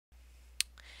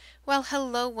Well,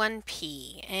 hello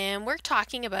 1P, and we're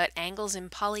talking about angles in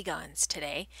polygons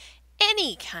today.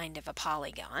 Any kind of a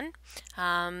polygon.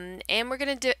 And we're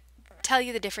going to tell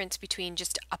you the difference between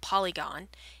just a polygon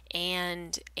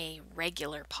and a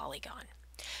regular polygon.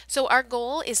 So our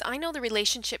goal is I know the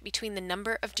relationship between the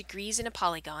number of degrees in a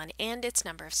polygon and its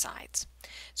number of sides.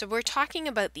 So we're talking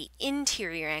about the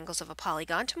interior angles of a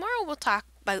polygon. Tomorrow we'll talk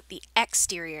about the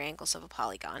exterior angles of a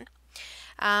polygon.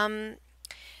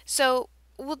 So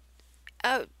we'll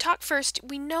talk first.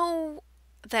 We know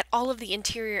that all of the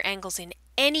interior angles in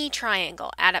any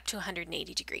triangle add up to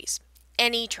 180 degrees.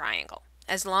 Any triangle,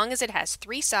 as long as it has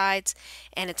three sides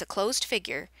and it's a closed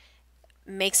figure,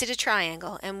 makes it a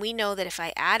triangle. And we know that if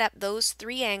I add up those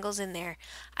three angles in there,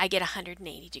 I get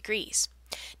 180 degrees.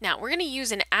 Now we're going to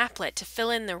use an applet to fill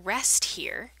in the rest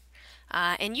here.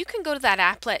 And you can go to that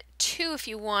applet too if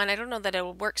you want. I don't know that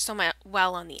it'll work so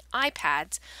well on the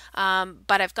iPads,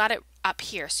 but I've got it up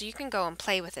here, so you can go and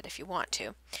play with it if you want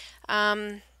to.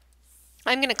 I'm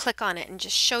going to click on it and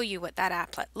just show you what that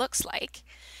applet looks like.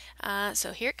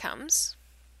 So here it comes.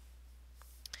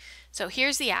 So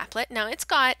here's the applet. Now it's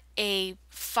got a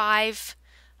five-sided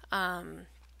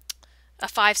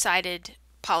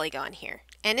polygon here.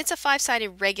 And it's a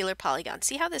five-sided regular polygon.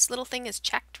 See how this little thing is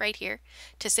checked right here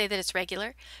to say that it's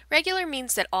regular? Regular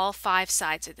means that all five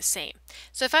sides are the same.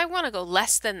 So if I want to go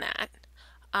less than that,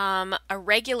 a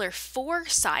regular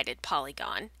four-sided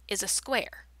polygon is a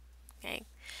square. Okay?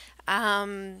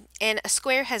 And a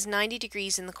square has 90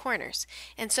 degrees in the corners.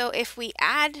 And so if we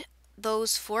add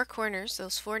those four corners,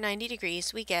 those 490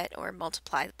 degrees, we get, or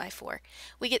multiply by 4,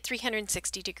 we get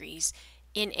 360 degrees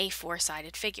in a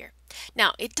four-sided figure.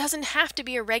 Now, it doesn't have to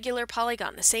be a regular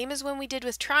polygon, the same as when we did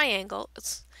with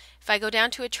triangles. If I go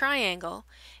down to a triangle,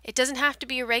 it doesn't have to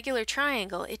be a regular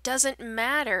triangle. It doesn't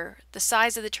matter the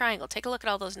size of the triangle. Take a look at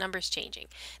all those numbers changing.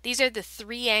 These are the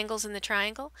three angles in the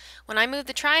triangle. When I move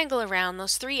the triangle around,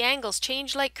 those three angles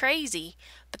change like crazy,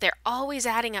 but they're always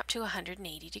adding up to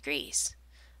 180 degrees.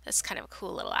 That's kind of a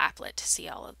cool little applet to see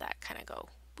all of that kind of go.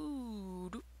 Boo,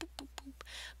 doop, boop, boop, boop.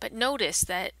 But notice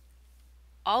that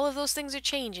all of those things are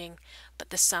changing,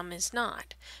 but the sum is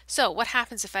not. So what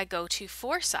happens if I go to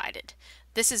four-sided?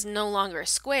 This is no longer a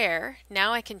square.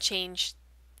 Now I can change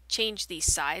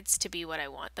these sides to be what I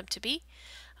want them to be.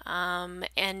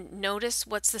 And notice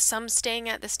what's the sum staying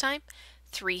at this time?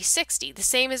 360, the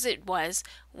same as it was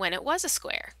when it was a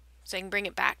square. So I can bring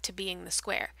it back to being the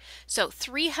square. So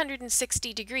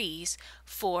 360 degrees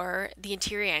for the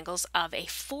interior angles of a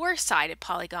four-sided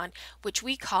polygon, which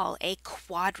we call a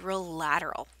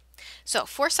quadrilateral. So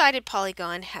four-sided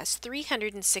polygon has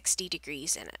 360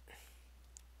 degrees in it.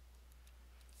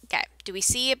 Okay, do we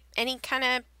see any kind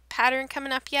of pattern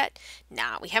coming up yet?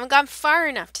 No, we haven't gone far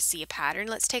enough to see a pattern.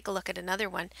 Let's take a look at another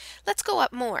one. Let's go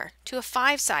up more to a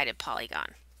five-sided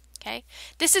polygon. Okay,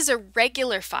 this is a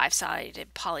regular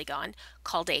five-sided polygon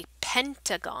called a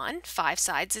pentagon. Five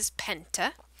sides is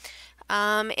penta.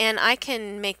 And I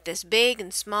can make this big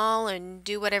and small and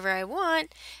do whatever I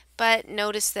want, but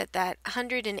notice that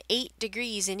 108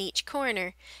 degrees in each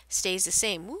corner stays the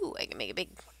same. Ooh, I can make it big.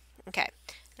 Okay,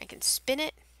 I can spin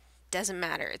it. Doesn't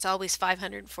matter. It's always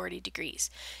 540 degrees.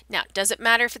 Now, does it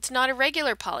matter if it's not a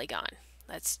regular polygon?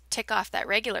 Let's tick off that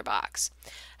regular box.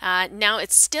 Now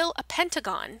it's still a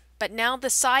pentagon, but now the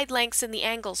side lengths and the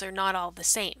angles are not all the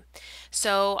same.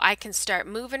 So I can start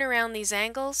moving around these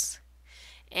angles,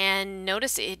 and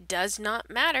notice it does not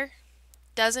matter.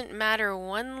 Doesn't matter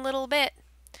one little bit.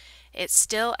 It's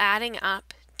still adding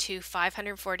up to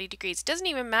 540 degrees. It doesn't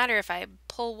even matter if I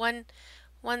pull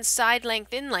one side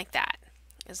length in like that.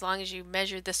 As long as you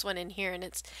measure this one in here, and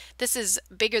this is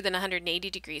bigger than 180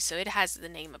 degrees, so it has the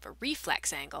name of a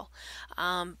reflex angle.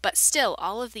 But still,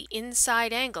 all of the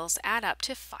inside angles add up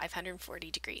to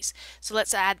 540 degrees. So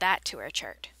let's add that to our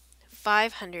chart.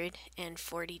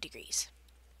 540 degrees.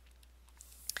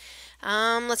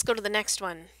 Let's go to the next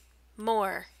one.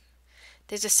 More.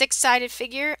 There's a six-sided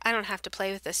figure. I don't have to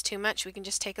play with this too much. We can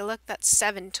just take a look. That's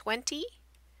 720.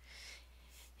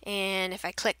 And if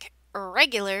I click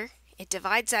regular, it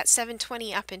divides that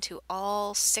 720 up into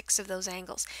all six of those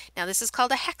angles. Now this is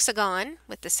called a hexagon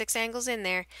with the six angles in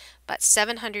there, but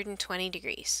 720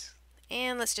 degrees.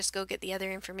 And let's just go get the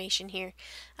other information here.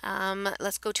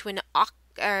 Let's go to a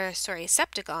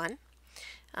septagon,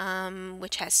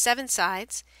 which has seven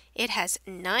sides. It has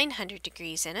 900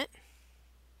 degrees in it.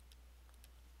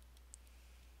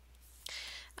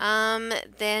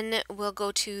 Then we'll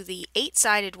go to the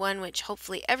eight-sided one, which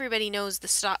hopefully everybody knows the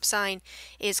stop sign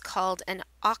is called an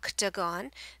octagon.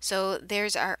 So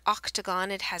there's our octagon.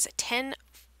 It has a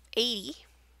 1080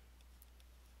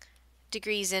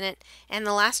 degrees in it. And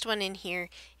the last one in here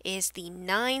is the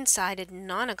 9-sided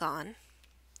nonagon,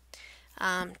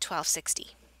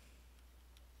 1260.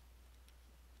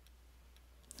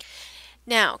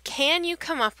 Now, can you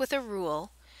come up with a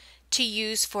rule to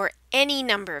use for any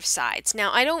number of sides?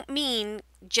 Now, I don't mean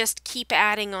just keep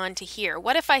adding on to here.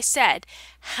 What if I said,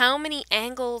 how many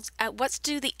angles, what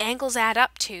do the angles add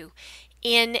up to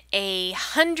in a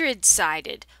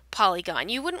 100-sided polygon?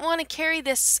 You wouldn't want to carry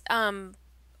this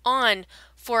on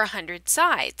for 100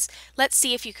 sides. Let's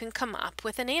see if you can come up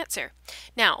with an answer.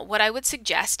 Now, what I would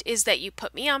suggest is that you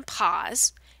put me on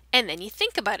pause and then you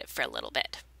think about it for a little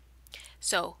bit.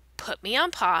 So put me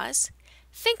on pause,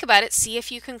 think about it, see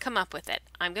if you can come up with it.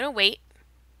 I'm going to wait,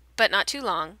 but not too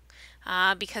long,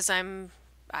 because I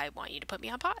want you to put me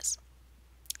on pause.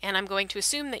 And I'm going to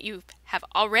assume that you have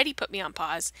already put me on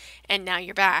pause and now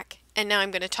you're back. And now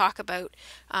I'm going to talk about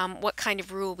what kind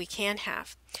of rule we can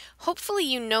have. Hopefully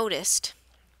you noticed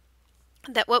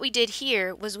that what we did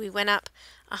here was we went up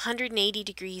 180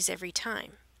 degrees every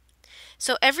time.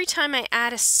 So every time I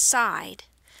add a side,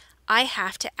 I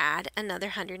have to add another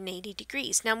 180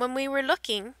 degrees. Now when we were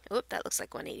looking, that looks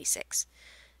like 186.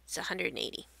 It's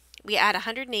 180. We add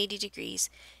 180 degrees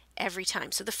every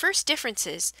time. So the first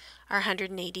differences are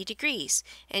 180 degrees.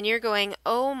 And you're going,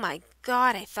 oh my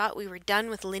God, I thought we were done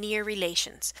with linear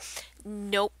relations.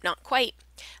 Nope, not quite.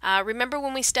 Remember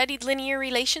when we studied linear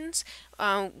relations,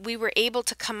 we were able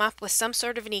to come up with some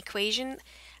sort of an equation.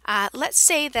 Let's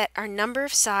say that our number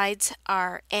of sides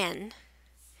are n,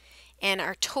 and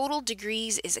our total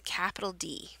degrees is a capital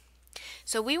D.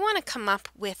 So we want to come up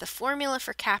with a formula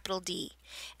for capital D.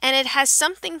 And it has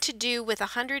something to do with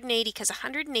 180, because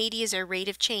 180 is our rate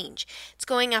of change. It's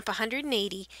going up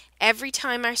 180 every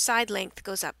time our side length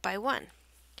goes up by 1.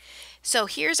 So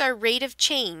here's our rate of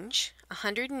change,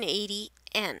 180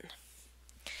 n.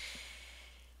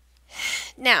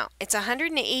 Now, it's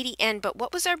 180 n, but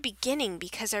what was our beginning?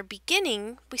 Because our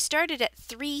beginning, we started at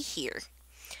 3 here.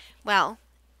 Well,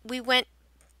 we went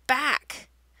back.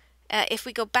 If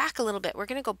we go back a little bit, we're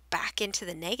going to go back into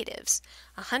the negatives.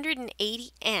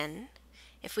 180 n,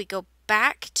 if we go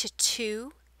back to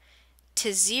 2,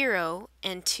 to 0,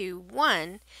 and to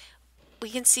 1, we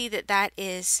can see that that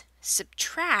is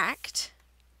subtract.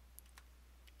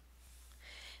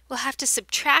 We'll have to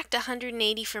subtract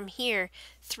 180 from here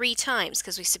 3 times,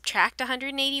 because we subtract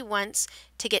 180 once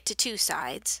to get to 2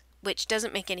 sides, which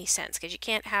doesn't make any sense because you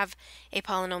can't have a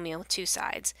polynomial with 2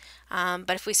 sides.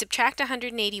 But if we subtract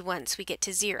 180 once, we get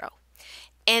to 0.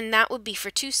 And that would be for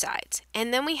 2 sides.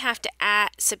 And then we have to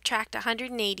subtract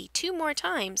 180 2 more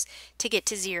times to get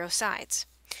to 0 sides.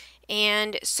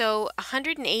 And so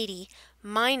 180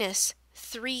 minus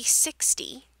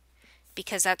 360,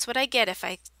 because that's what I get if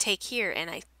I take here and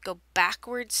I go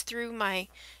backwards through my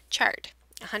chart.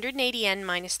 180n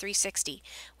minus 360,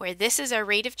 where this is our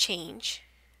rate of change,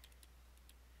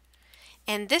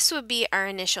 and this would be our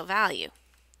initial value.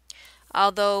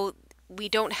 Although we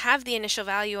don't have the initial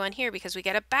value on here because we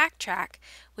got to backtrack,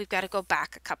 we've got to go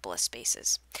back a couple of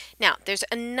spaces. Now, there's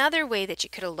another way that you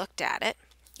could have looked at it,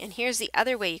 and here's the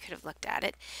other way you could have looked at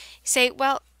it. Say,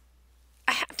 well,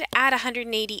 I have to add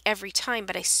 180 every time,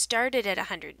 but I started at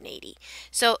 180.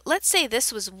 So let's say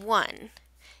this was 1,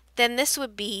 then this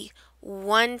would be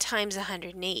 1 times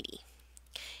 180.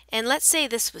 And let's say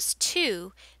this was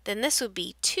 2, then this would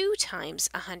be 2 times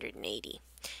 180.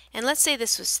 And let's say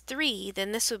this was 3,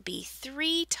 then this would be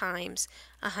 3 times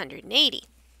 180.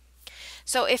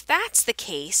 So if that's the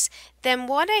case, then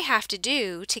what I have to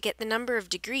do to get the number of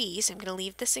degrees, I'm going to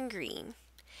leave this in green,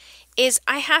 is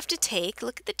I have to take,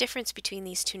 look at the difference between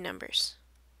these two numbers.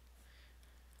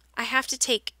 I have to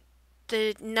take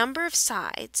the number of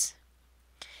sides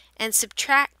and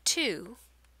subtract 2,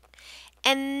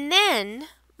 and then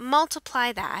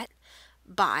multiply that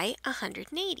by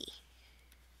 180.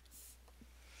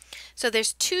 So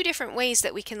there's 2 different ways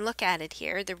that we can look at it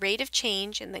here, the rate of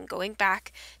change and then going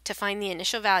back to find the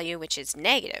initial value, which is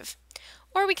negative.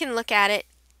 Or we can look at it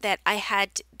that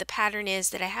the pattern is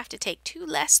that I have to take 2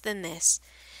 less than this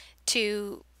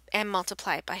and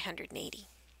multiply it by 180.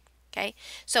 Okay,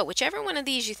 so whichever one of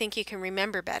these you think you can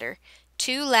remember better,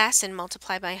 2 less and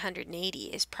multiply by 180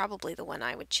 is probably the one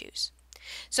I would choose.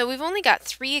 So we've only got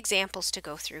 3 examples to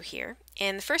go through here,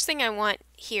 and the first thing I want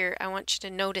here, I want you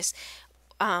to notice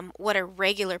what a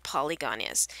regular polygon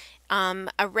is.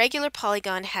 A regular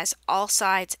polygon has all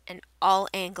sides and all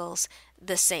angles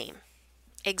the same,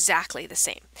 exactly the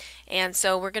same. And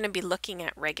so we're going to be looking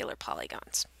at regular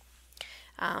polygons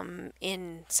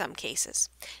in some cases.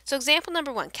 So example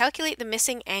number 1, calculate the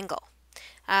missing angle.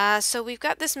 So we've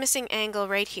got this missing angle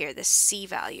right here, this C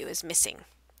value is missing.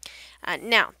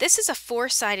 Now, this is a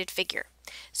four-sided figure.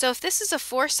 So if this is a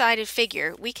four-sided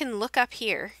figure, we can look up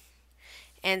here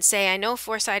and say, I know a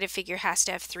four-sided figure has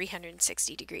to have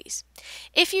 360 degrees.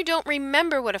 If you don't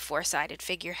remember what a four-sided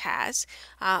figure has,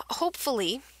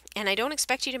 hopefully, and I don't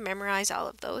expect you to memorize all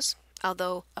of those,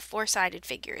 although a four-sided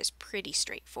figure is pretty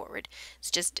straightforward.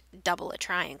 It's just double a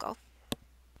triangle.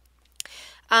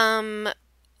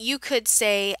 You could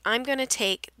say, I'm going to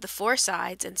take the four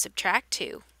sides and subtract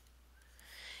 2,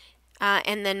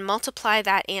 and then multiply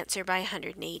that answer by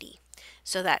 180.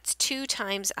 So that's 2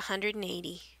 times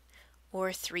 180,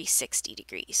 or 360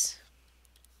 degrees.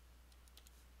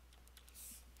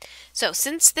 So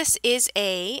since this is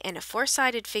and a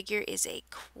four-sided figure is a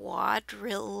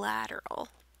quadrilateral,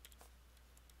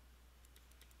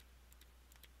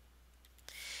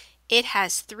 it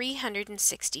has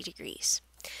 360 degrees.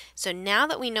 So now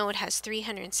that we know it has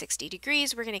 360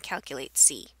 degrees, we're going to calculate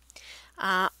C.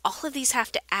 All of these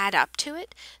have to add up to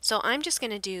it, so I'm just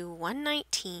going to do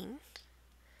 119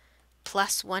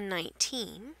 plus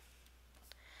 119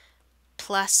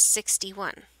 plus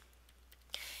 61.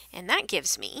 And that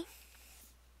gives me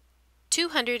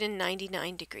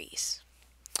 299 degrees.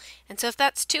 And so if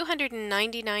that's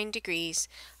 299 degrees,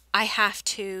 I have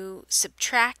to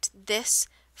subtract this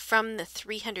from the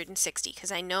 360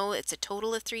 because I know it's a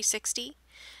total of 360.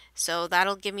 So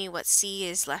that'll give me what C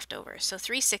is left over. So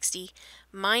 360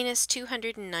 minus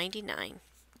 299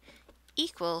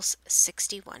 equals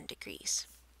 61 degrees.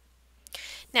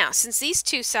 Now, since these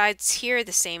two sides here are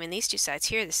the same and these two sides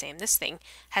here are the same, this thing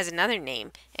has another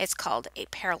name. It's called a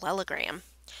parallelogram,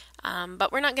 but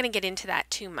we're not going to get into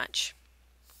that too much.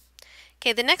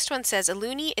 Okay, the next one says a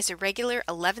loonie is a regular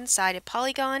 11-sided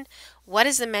polygon. What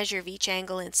is the measure of each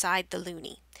angle inside the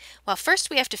loonie? Well, first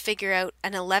we have to figure out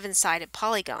an 11-sided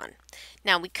polygon.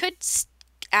 Now, we could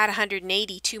add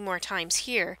 180 two more times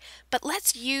here, but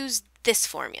let's use this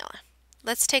formula.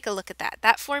 Let's take a look at that.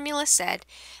 That formula said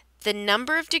the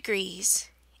number of degrees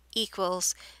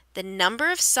equals the number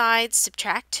of sides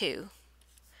subtract 2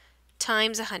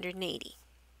 times 180.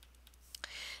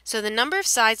 So the number of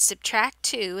sides subtract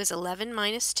 2 is 11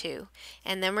 minus 2,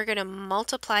 and then we're going to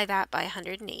multiply that by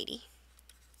 180.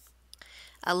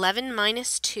 11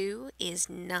 minus 2 is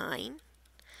 9.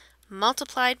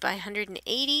 Multiplied by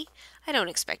 180, I don't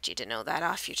expect you to know that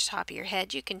off your top of your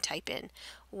head. You can type in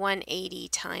 180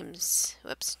 times,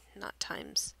 whoops, not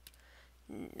times,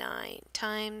 9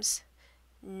 times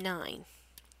 9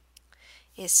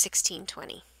 is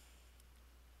 1620.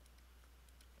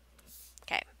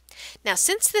 Okay, now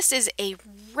since this is a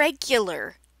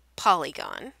regular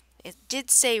polygon, it did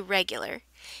say regular,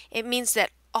 it means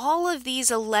that all of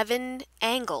these 11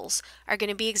 angles are going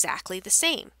to be exactly the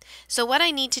same. So what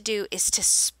I need to do is to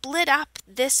split up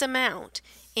this amount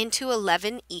into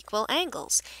 11 equal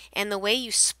angles. And the way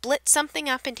you split something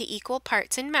up into equal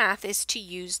parts in math is to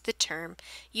use the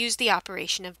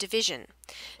operation of division.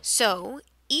 So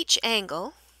each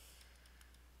angle,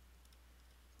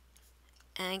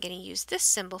 and I'm going to use this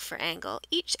symbol for angle,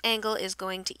 each angle is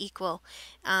going to equal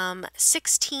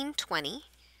 1620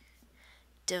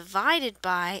 divided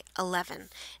by 11.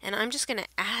 And I'm just going to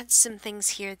add some things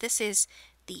here. This is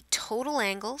the total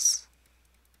angles,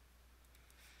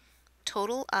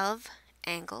 total of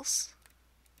angles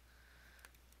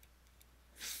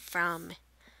from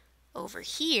over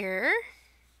here,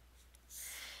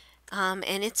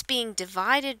 and it's being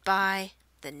divided by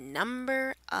the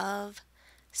number of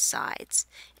sides.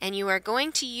 And you are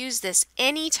going to use this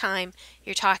anytime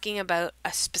you're talking about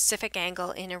a specific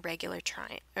angle in a regular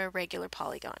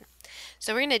polygon.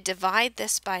 So we're going to divide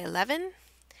this by 11,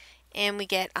 and we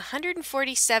get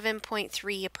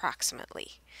 147.3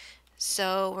 approximately.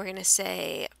 So we're going to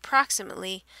say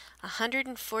approximately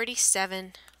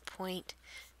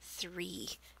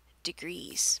 147.3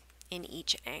 degrees in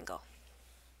each angle.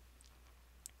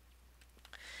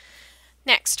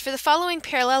 Next, for the following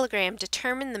parallelogram,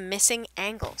 determine the missing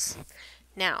angles.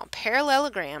 Now,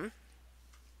 parallelogram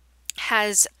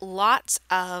has lots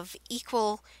of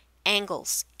equal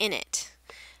angles in it.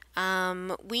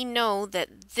 We know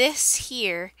that this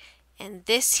here and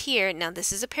this here, now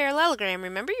this is a parallelogram.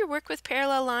 Remember your work with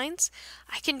parallel lines?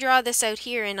 I can draw this out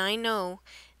here and I know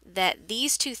that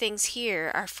these two things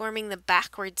here are forming the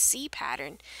backward C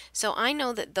pattern. So I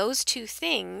know that those two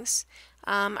things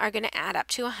are going to add up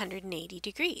to 180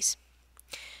 degrees.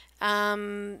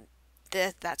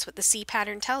 That's what the C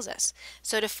pattern tells us.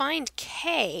 So to find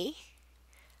K,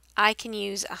 I can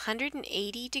use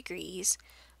 180 degrees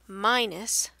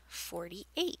minus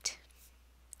 48.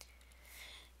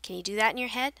 Can you do that in your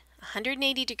head?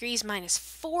 180 degrees minus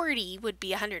 40 would be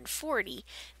 140.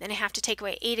 Then I have to take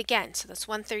away 8 again, so that's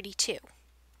 132.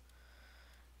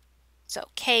 So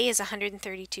K is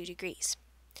 132 degrees.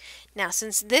 Now,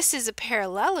 since this is a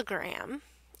parallelogram,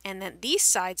 and that these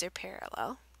sides are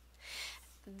parallel,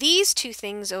 these two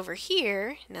things over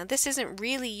here, now this isn't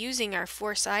really using our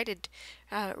four-sided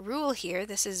rule here,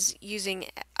 this is using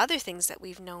other things that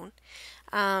we've known.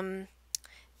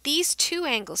 These two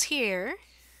angles here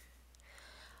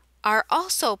are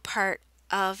also part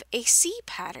of a C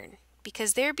pattern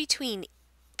because they're between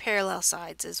parallel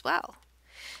sides as well.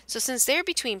 So since they're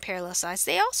between parallel sides,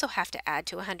 they also have to add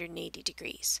to 180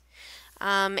 degrees.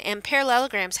 And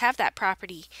parallelograms have that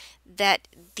property that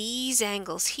these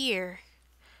angles here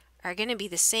are going to be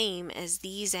the same as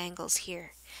these angles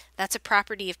here. That's a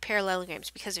property of parallelograms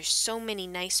because there's so many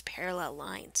nice parallel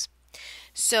lines.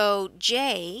 So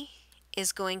J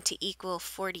is going to equal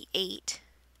 48,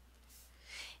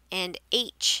 and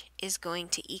H is going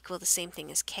to equal the same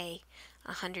thing as K,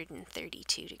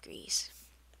 132 degrees.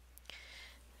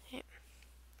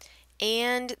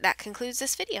 And that concludes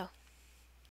this video.